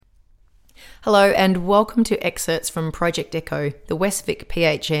Hello and welcome to excerpts from Project Echo, the West Vic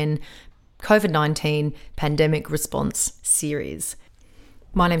Pt1 COVID-19 Pandemic Response Series.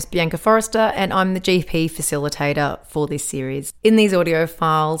 My name's Bianca Forrester and I'm the GP facilitator for this series. In these audio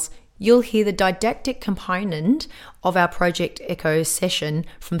files, you'll hear the didactic component of our Project Echo session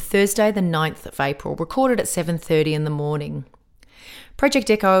from Thursday the 9th of April, recorded at 7:30 in the morning.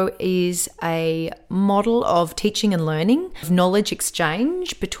 Project Echo is a model of teaching and learning, of knowledge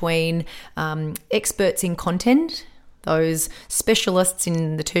exchange between experts in content, those specialists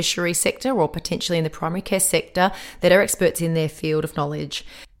in the tertiary sector or potentially in the primary care sector that are experts in their field of knowledge,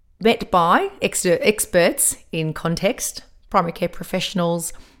 met by experts in context, primary care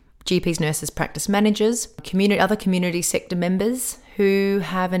professionals, GPs, nurses, practice managers, other community sector members who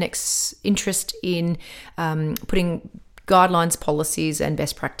have an interest in putting guidelines, policies and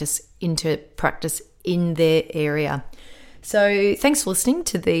best practice into practice in their area. So thanks for listening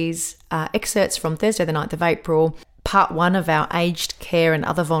to these excerpts from Thursday the 9th of April, part 1 of our Aged Care and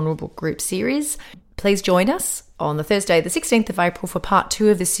Other Vulnerable Group series. Please join us on the Thursday the 16th of April for part 2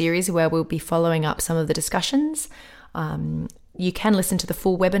 of the series, where we'll be following up some of the discussions. You can listen to the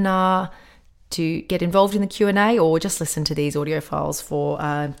full webinar to get involved in the Q&A, or just listen to these audio files for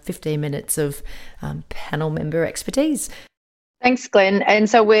 15 minutes of panel member expertise. Thanks, Glenn. And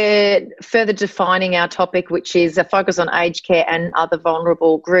so we're further defining our topic, which is a focus on aged care and other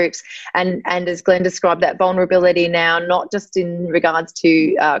vulnerable groups. And as Glenn described, that vulnerability now, not just in regards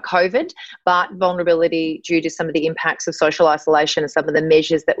to COVID, but vulnerability due to some of the impacts of social isolation and some of the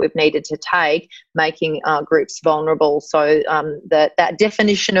measures that we've needed to take, making groups vulnerable. So that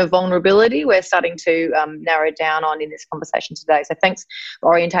definition of vulnerability, we're starting to narrow down on in this conversation today. So thanks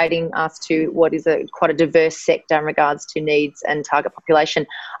for orientating us to what is quite a diverse sector in regards to needs and target population.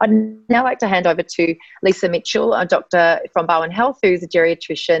 I'd now like to hand over to Lisa Mitchell, a doctor from Bowen Health, who's a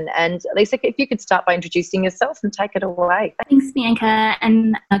geriatrician. And Lisa, if you could start by introducing yourself and take it away. Thanks, Bianca,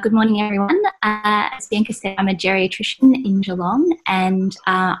 and good morning, everyone. As Bianca said, I'm a geriatrician in Geelong, and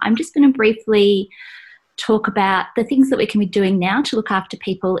I'm just going to briefly talk about the things that we can be doing now to look after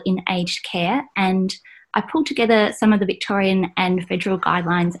people in aged care. And I pulled together some of the Victorian and federal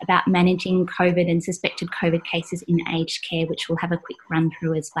guidelines about managing COVID and suspected COVID cases in aged care, which we'll have a quick run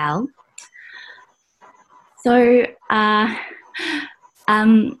through as well. So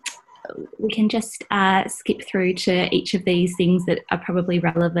we can just skip through to each of these things that are probably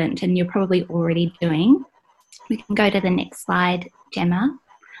relevant and you're probably already doing. We can go to the next slide, Gemma.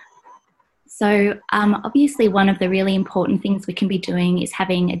 So obviously one of the really important things we can be doing is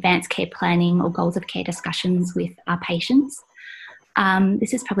having advanced care planning or goals of care discussions with our patients.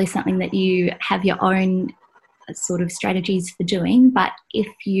 This is probably something that you have your own sort of strategies for doing, but if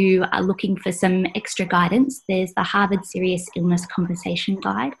you are looking for some extra guidance, there's the Harvard Serious Illness Conversation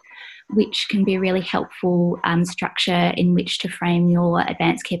Guide, which can be a really helpful structure in which to frame your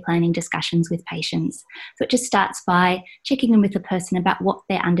advanced care planning discussions with patients. So it just starts by checking in with the person about what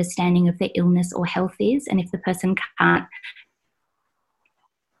their understanding of their illness or health is, and if the person can't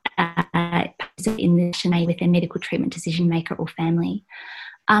in this with their medical treatment decision maker or family.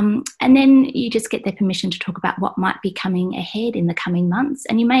 And then you just get their permission to talk about what might be coming ahead in the coming months.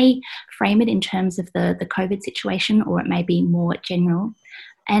 And you may frame it in terms of the COVID situation, or it may be more general.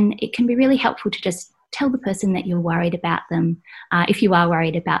 And it can be really helpful to just tell the person that you're worried about them, if you are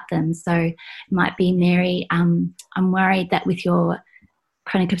worried about them. So it might be, Mary, I'm worried that with your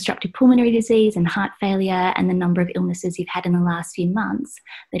chronic obstructive pulmonary disease and heart failure and the number of illnesses you've had in the last few months,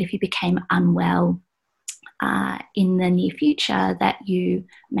 that if you became unwell in the near future, that you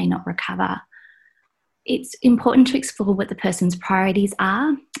may not recover. It's important to explore what the person's priorities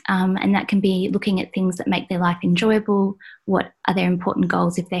are, and that can be looking at things that make their life enjoyable, what are their important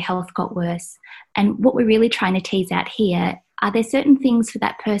goals if their health got worse. And what we're really trying to tease out here, are there certain things for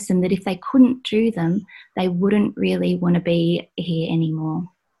that person that if they couldn't do them, they wouldn't really want to be here anymore.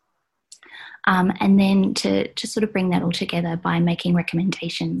 And then to sort of bring that all together by making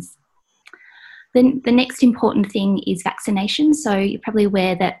recommendations. The next important thing is vaccination. So you're probably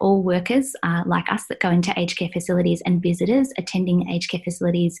aware that all workers like us that go into aged care facilities and visitors attending aged care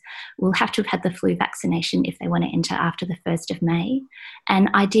facilities will have to have had the flu vaccination if they want to enter after the 1st of May. And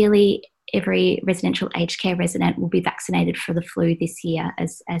ideally, every residential aged care resident will be vaccinated for the flu this year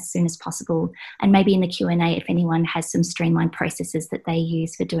as soon as possible. And maybe in the Q&A, if anyone has some streamlined processes that they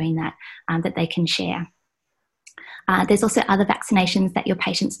use for doing that, that they can share. There's also other vaccinations that your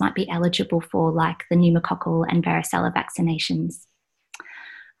patients might be eligible for, like the pneumococcal and varicella vaccinations.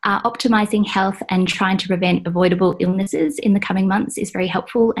 Optimising health and trying to prevent avoidable illnesses in the coming months is very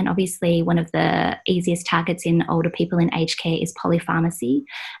helpful. And obviously one of the easiest targets in older people in aged care is polypharmacy,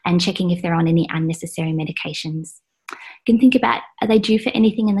 and checking if they're on any unnecessary medications. You can think about, are they due for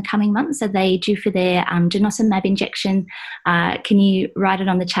anything in the coming months? Are they due for their denosumab injection? Can you write it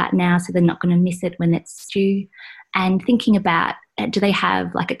on the chart now so they're not going to miss it when it's due? And thinking about, do they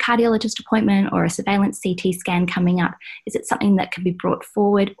have like a cardiologist appointment or a surveillance CT scan coming up? Is it something that can be brought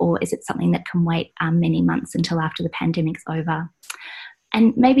forward, or is it something that can wait many months until after the pandemic's over?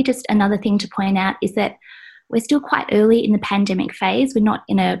 And maybe just another thing to point out is that we're still quite early in the pandemic phase. We're not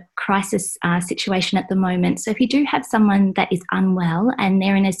in a crisis situation at the moment. So if you do have someone that is unwell and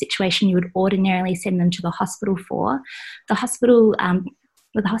they're in a situation you would ordinarily send them to the hospital for, the hospital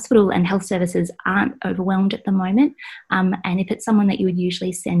and health services aren't overwhelmed at the moment. And if it's someone that you would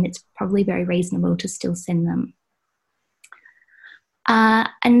usually send, it's probably very reasonable to still send them.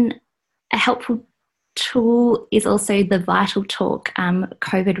 And a helpful tool is also the Vital Talk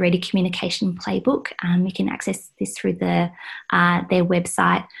COVID Ready Communication Playbook. You can access this through their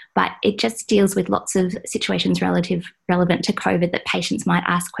website, but it just deals with lots of situations relevant to COVID that patients might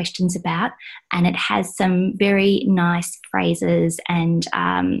ask questions about, and it has some very nice phrases and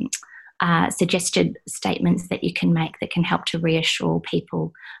suggested statements that you can make that can help to reassure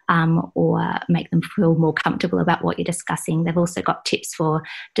people or make them feel more comfortable about what you're discussing. They've also got tips for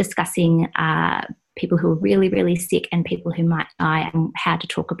discussing people who are really, really sick and people who might die, and how to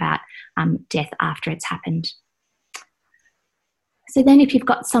talk about death after it's happened. So then if you've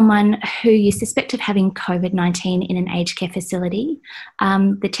got someone who you suspect of having COVID-19 in an aged care facility,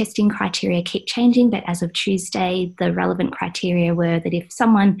 the testing criteria keep changing, but as of Tuesday, the relevant criteria were that if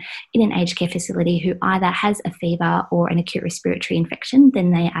someone in an aged care facility who either has a fever or an acute respiratory infection,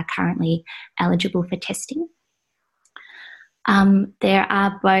 then they are currently eligible for testing. There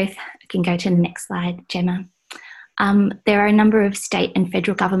are both, I can go to the next slide, Gemma. There are a number of state and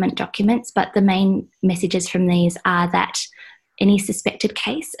federal government documents, but the main messages from these are that any suspected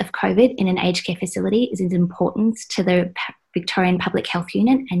case of COVID in an aged care facility is of importance to the Victorian Public Health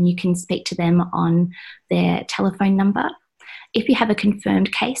Unit, and you can speak to them on their telephone number. If you have a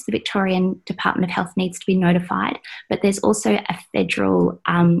confirmed case, the Victorian Department of Health needs to be notified, but there's also a federal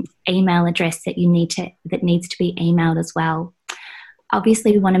email address that needs to be emailed as well.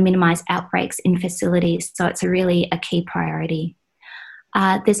 Obviously, we want to minimise outbreaks in facilities, so it's really a key priority.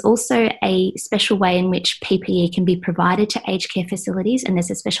 There's also a special way in which PPE can be provided to aged care facilities, and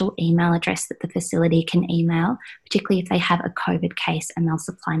there's a special email address that the facility can email, particularly if they have a COVID case, and they'll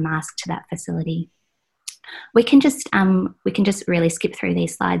supply masks to that facility. We can just really skip through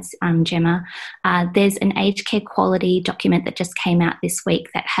these slides, Gemma. There's an aged care quality document that just came out this week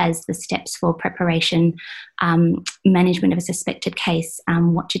that has the steps for preparation, management of a suspected case,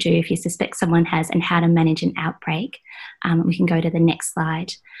 what to do if you suspect someone has, and how to manage an outbreak. We can go to the next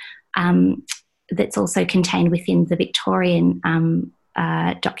slide. That's also contained within the Victorian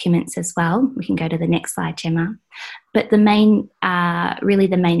documents as well. We can go to the next slide, Gemma. But the main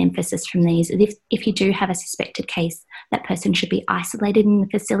emphasis from these is if you do have a suspected case, that person should be isolated in the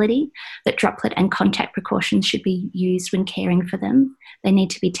facility, that droplet and contact precautions should be used when caring for them. They need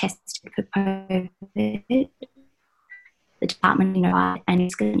to be tested for COVID. The department and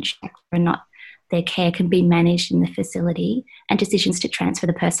is going to check whether or not their care can be managed in the facility, and decisions to transfer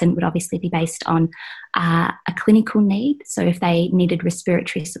the person would obviously be based on a clinical need. So if they needed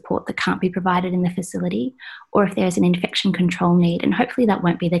respiratory support that can't be provided in the facility, or if there's an infection control need, and hopefully that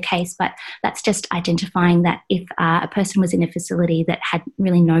won't be the case, but that's just identifying that if a person was in a facility that had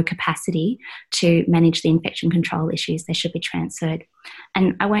really no capacity to manage the infection control issues, they should be transferred.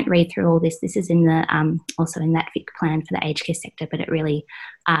 And I won't read through all this. This is in the also in that VIC plan for the aged care sector, but it really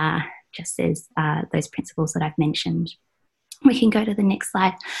just says those principles that I've mentioned. We can go to the next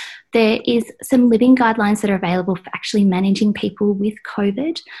slide. There is some living guidelines that are available for actually managing people with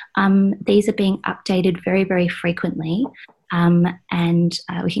COVID. These are being updated very, very frequently. And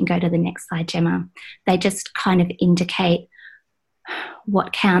we can go to the next slide, Gemma. They just kind of indicate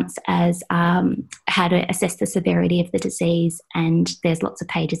what counts as how to assess the severity of the disease, and there's lots of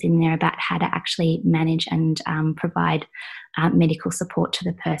pages in there about how to actually manage and provide medical support to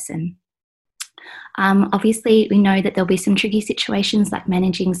the person. Obviously, we know that there'll be some tricky situations like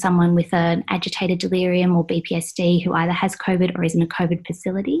managing someone with an agitated delirium or BPSD who either has COVID or is in a COVID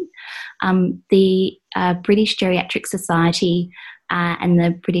facility. The British Geriatric Society and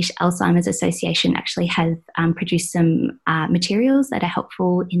the British Alzheimer's Association actually have produced some materials that are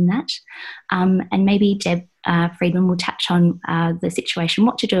helpful in that. And maybe Deb Friedman will touch on the situation,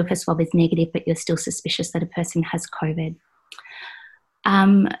 what to do if a swab is negative but you're still suspicious that a person has COVID.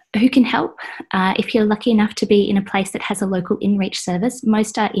 Who can help? If you're lucky enough to be in a place that has a local InReach service,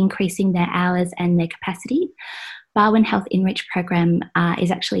 most are increasing their hours and their capacity. Barwon Health InReach program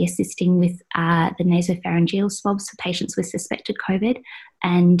is actually assisting with the nasopharyngeal swabs for patients with suspected COVID.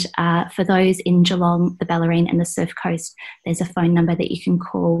 And for those in Geelong, the Bellarine and the Surf Coast, there's a phone number that you can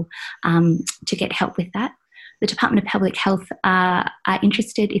call to get help with that. The Department of Public Health are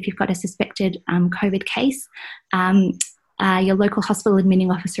interested if you've got a suspected COVID case. Your local hospital admitting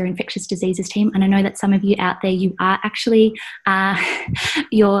officer, infectious diseases team, and I know that some of you out there, you are actually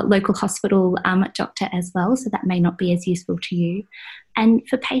your local hospital doctor as well, so that may not be as useful to you. And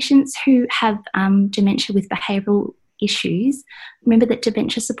for patients who have dementia with behavioural issues, remember that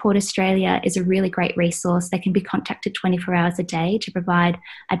Dementia Support Australia is a really great resource. They can be contacted 24 hours a day to provide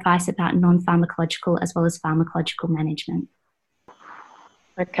advice about non-pharmacological as well as pharmacological management.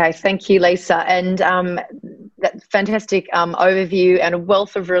 Okay, thank you, Lisa. And that fantastic overview and a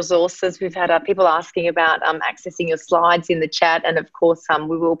wealth of resources. We've had people asking about accessing your slides in the chat, and of course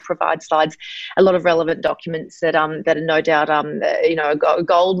we will provide slides, a lot of relevant documents that are no doubt a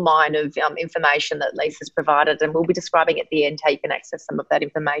gold mine of information that Lisa's provided, and we'll be describing at the end how you can access some of that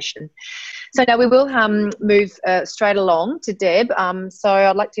information. So now we will move straight along to Deb. So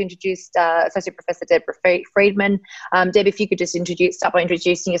I'd like to introduce Associate Professor Deborah Friedman. Deb, if you could just start by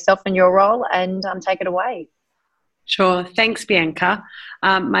introducing yourself and your role and take it away. Sure. Thanks, Bianca.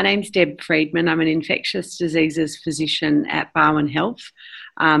 My name's Deb Friedman. I'm an infectious diseases physician at Barwon Health.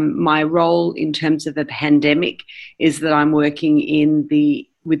 My role in terms of the pandemic is that I'm working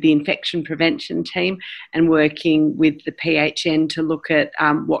with the infection prevention team and working with the Pt1 to look at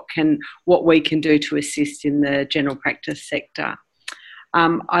what we can do to assist in the general practice sector.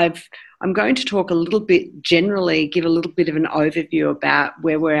 I'm going to talk a little bit generally, give a little bit of an overview about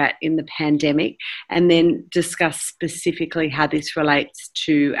where we're at in the pandemic, and then discuss specifically how this relates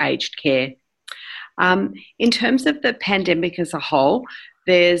to aged care. In terms of the pandemic as a whole,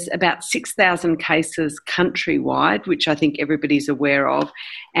 there's about 6,000 cases countrywide, which I think everybody's aware of,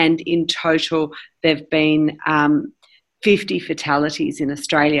 and in total there have been 50 fatalities in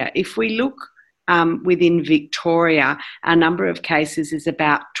Australia. If we look within Victoria, our number of cases is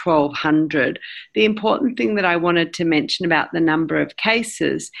about 1,200. The important thing that I wanted to mention about the number of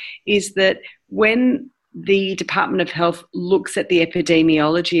cases is that when the Department of Health looks at the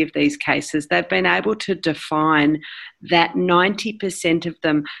epidemiology of these cases, they've been able to define that 90% of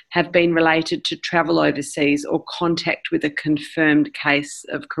them have been related to travel overseas or contact with a confirmed case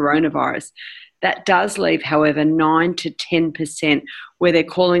of coronavirus. That does leave, however, 9 to 10% where they're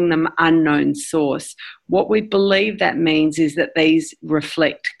calling them unknown source. What we believe that means is that these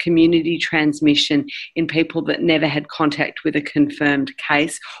reflect community transmission in people that never had contact with a confirmed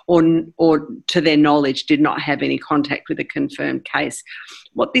case or to their knowledge did not have any contact with a confirmed case.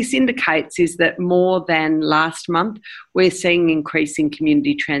 What this indicates is that more than last month, we're seeing increasing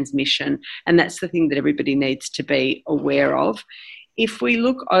community transmission, and that's the thing that everybody needs to be aware of. If we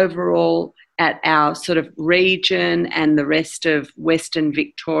look overall at our sort of region and the rest of Western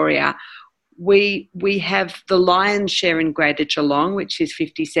Victoria, we have the lion's share in Greater Geelong, which is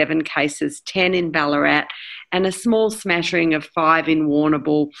 57 cases, 10 in Ballarat, and a small smattering of 5 in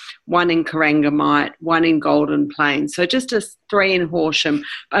Warrnambool, 1 in Corangamite, 1 in Golden Plains. So just 3 in Horsham,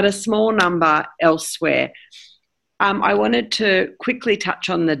 but a small number elsewhere. I wanted to quickly touch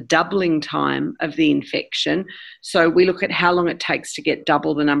on the doubling time of the infection. So we look at how long it takes to get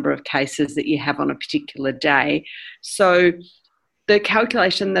double the number of cases that you have on a particular day. So the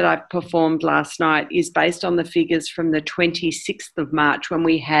calculation that I've performed last night is based on the figures from the 26th of March when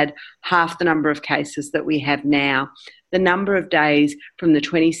we had half the number of cases that we have now. The number of days from the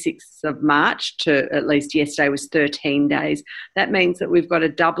 26th of March to at least yesterday was 13 days. That means that we've got a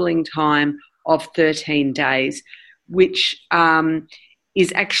doubling time of 13 days. Which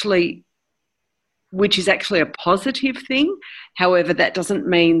is actually a positive thing. However, that doesn't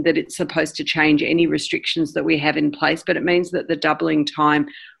mean that it's supposed to change any restrictions that we have in place, but it means that the doubling time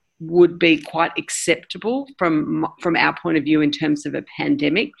would be quite acceptable from our point of view in terms of a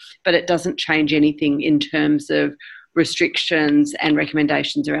pandemic, but it doesn't change anything in terms of restrictions and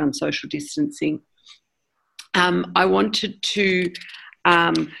recommendations around social distancing. I wanted to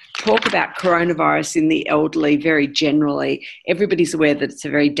talk about coronavirus in the elderly very generally. Everybody's aware that it's a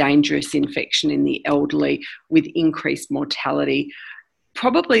very dangerous infection in the elderly with increased mortality.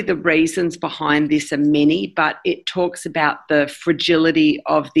 Probably the reasons behind this are many, but it talks about the fragility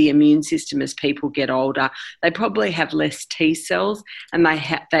of the immune system as people get older. They probably have less T cells, and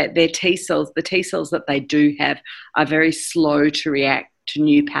their T cells, the T cells that they do have, are very slow to react to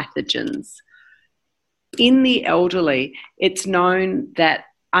new pathogens. In the elderly, it's known that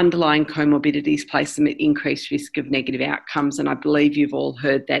underlying comorbidities place them at increased risk of negative outcomes, and I believe you've all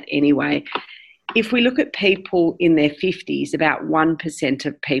heard that anyway. If we look at people in their 50s, about 1%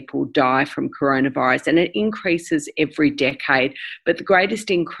 of people die from coronavirus, and it increases every decade, but the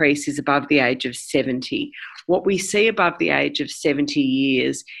greatest increase is above the age of 70. What we see above the age of 70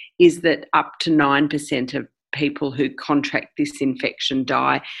 years is that up to 9% of people who contract this infection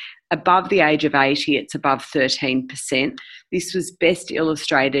die. Above the age of 80, it's above 13%. This was best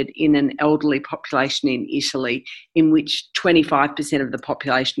illustrated in an elderly population in Italy, in which 25% of the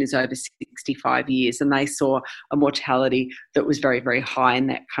population is over 65 years, and they saw a mortality that was very, very high in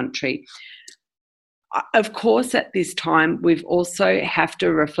that country. Of course, at this time, we've also have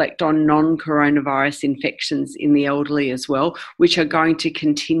to reflect on non-coronavirus infections in the elderly as well, which are going to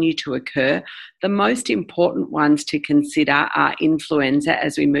continue to occur. The most important ones to consider are influenza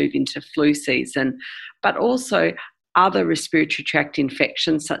as we move into flu season, but also other respiratory tract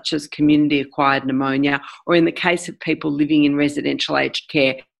infections such as community-acquired pneumonia, or in the case of people living in residential aged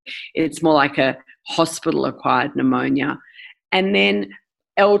care, it's more like a hospital-acquired pneumonia. And then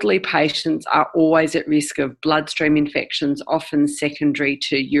elderly patients are always at risk of bloodstream infections, often secondary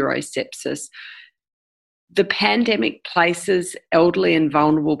to urosepsis. The pandemic places elderly and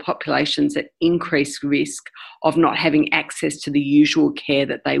vulnerable populations at increased risk of not having access to the usual care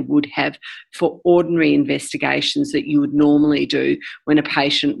that they would have for ordinary investigations that you would normally do when a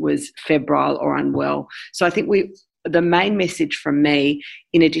patient was febrile or unwell. So I think the main message from me,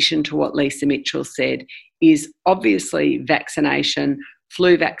 in addition to what Lisa Mitchell said, is obviously vaccination,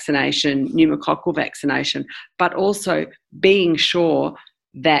 flu vaccination, pneumococcal vaccination, but also being sure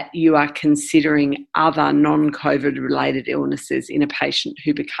that you are considering other non-COVID related illnesses in a patient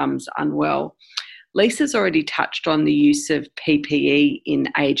who becomes unwell. Lisa's already touched on the use of PPE in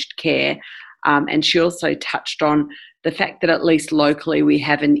aged care, and she also touched on the fact that at least locally we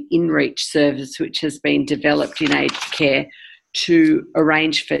have an InReach service which has been developed in aged care to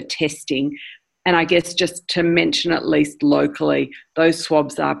arrange for testing. And I guess just to mention, at least locally, those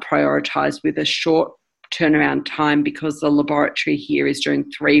swabs are prioritised with a short turnaround time because the laboratory here is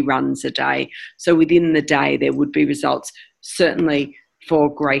doing 3 runs a day. So within the day, there would be results, certainly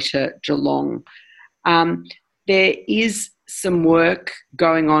for Greater Geelong. There is some work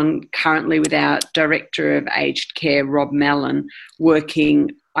going on currently with our Director of Aged Care, Rob Mallon, working,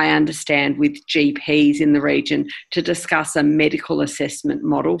 I understand, with GPs in the region to discuss a medical assessment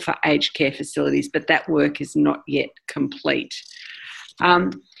model for aged care facilities, but that work is not yet complete.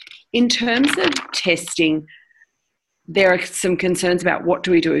 In terms of testing, there are some concerns about what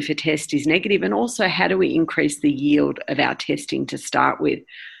do we do if a test is negative, and also how do we increase the yield of our testing to start with.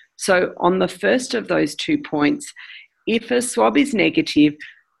 So on the first of those 2 points, if a swab is negative,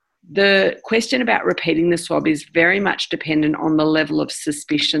 the question about repeating the swab is very much dependent on the level of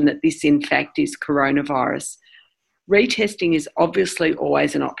suspicion that this in fact is coronavirus. Retesting is obviously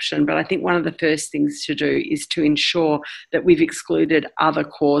always an option, but I think one of the first things to do is to ensure that we've excluded other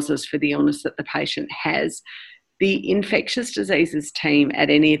causes for the illness that the patient has. The infectious diseases team at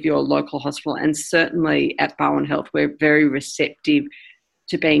any of your local hospital, and certainly at Barwon Health, we're very receptive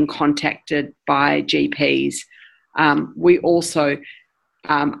to being contacted by GPs. We also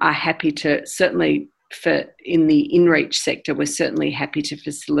are happy to, certainly in the InReach sector, we're certainly happy to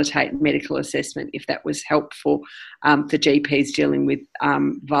facilitate medical assessment if that was helpful for GPs dealing with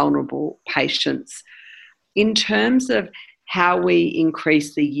vulnerable patients. In terms of how we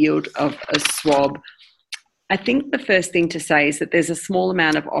increase the yield of a swab, I think the first thing to say is that there's a small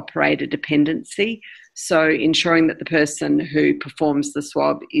amount of operator dependency. So ensuring that the person who performs the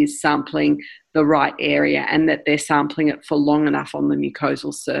swab is sampling the right area and that they're sampling it for long enough on the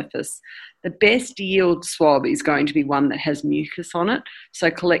mucosal surface. The best yield swab is going to be one that has mucus on it. So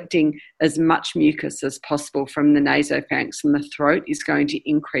collecting as much mucus as possible from the nasopharynx and the throat is going to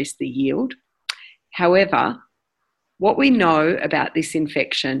increase the yield. However, what we know about this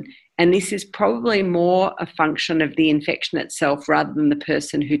infection, and this is probably more a function of the infection itself rather than the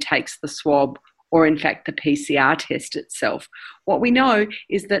person who takes the swab or in fact the PCR test itself. What we know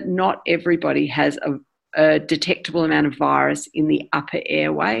is that not everybody has a detectable amount of virus in the upper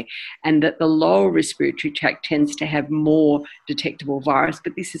airway, and that the lower respiratory tract tends to have more detectable virus,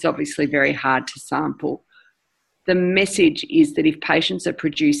 but this is obviously very hard to sample. The message is that if patients are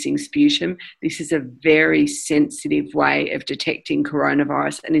producing sputum, this is a very sensitive way of detecting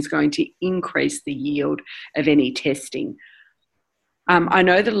coronavirus and is going to increase the yield of any testing. I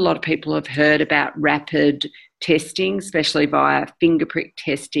know that a lot of people have heard about rapid testing, especially via finger prick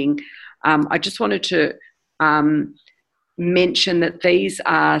testing. I just wanted to mention that these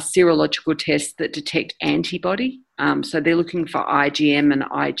are serological tests that detect antibody. So they're looking for IgM and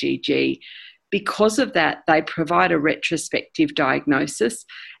IgG. Because of that, they provide a retrospective diagnosis,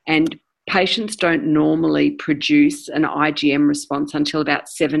 and patients don't normally produce an IgM response until about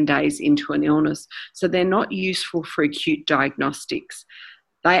 7 days into an illness. So they're not useful for acute diagnostics.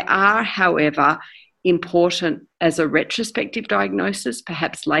 They are, however, important as a retrospective diagnosis,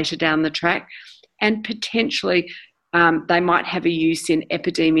 perhaps later down the track, and potentially they might have a use in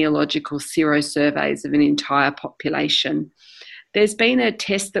epidemiological serosurveys of an entire population. There's been a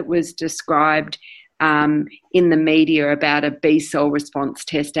test that was described in the media about a B-cell response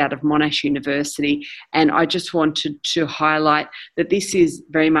test out of Monash University, and I just wanted to highlight that this is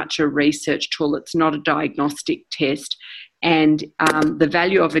very much a research tool. It's not a diagnostic test, and the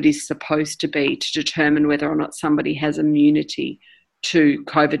value of it is supposed to be to determine whether or not somebody has immunity to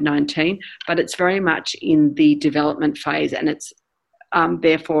COVID-19, but it's very much in the development phase, and it's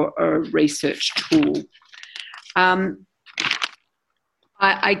therefore a research tool.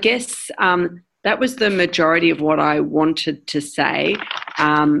 I guess that was the majority of what I wanted to say,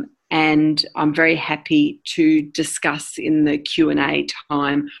 and I'm very happy to discuss in the Q&A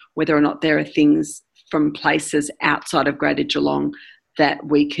time whether or not there are things from places outside of Greater Geelong that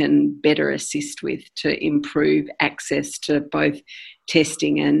we can better assist with to improve access to both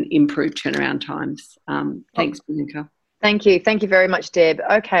testing and improve turnaround times. Thanks, Bianca. Thank you. Thank you very much, Deb.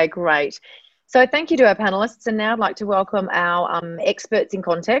 Okay, great. So thank you to our panellists, and now I'd like to welcome our experts in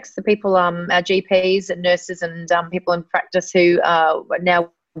context, the people, our GPs and nurses and people in practice who are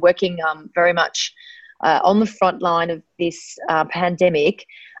now working very much on the front line of this pandemic.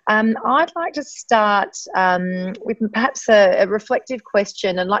 I'd like to start with perhaps a reflective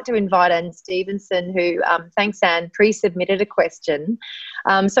question. I'd like to invite Anne Stevenson, who, thanks Anne, pre-submitted a question.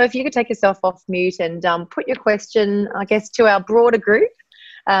 So if you could take yourself off mute and put your question, I guess, to our broader group.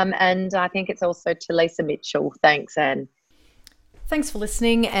 And I think it's also to Lisa Mitchell. Thanks, Anne. Thanks for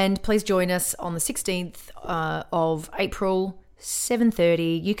listening, and please join us on the 16th of April,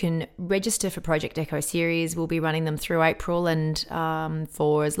 7:30. You can register for Project Echo series. We'll be running them through April and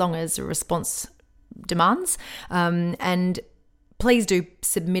for as long as the response demands. And please do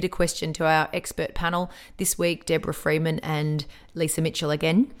submit a question to our expert panel. This week, Deborah Freeman and Lisa Mitchell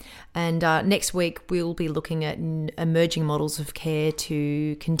again. And next week, we'll be looking at emerging models of care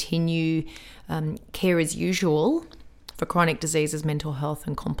to continue care as usual for chronic diseases, mental health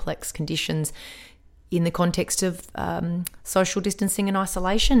and complex conditions in the context of social distancing and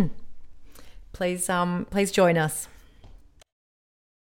isolation. Please join us.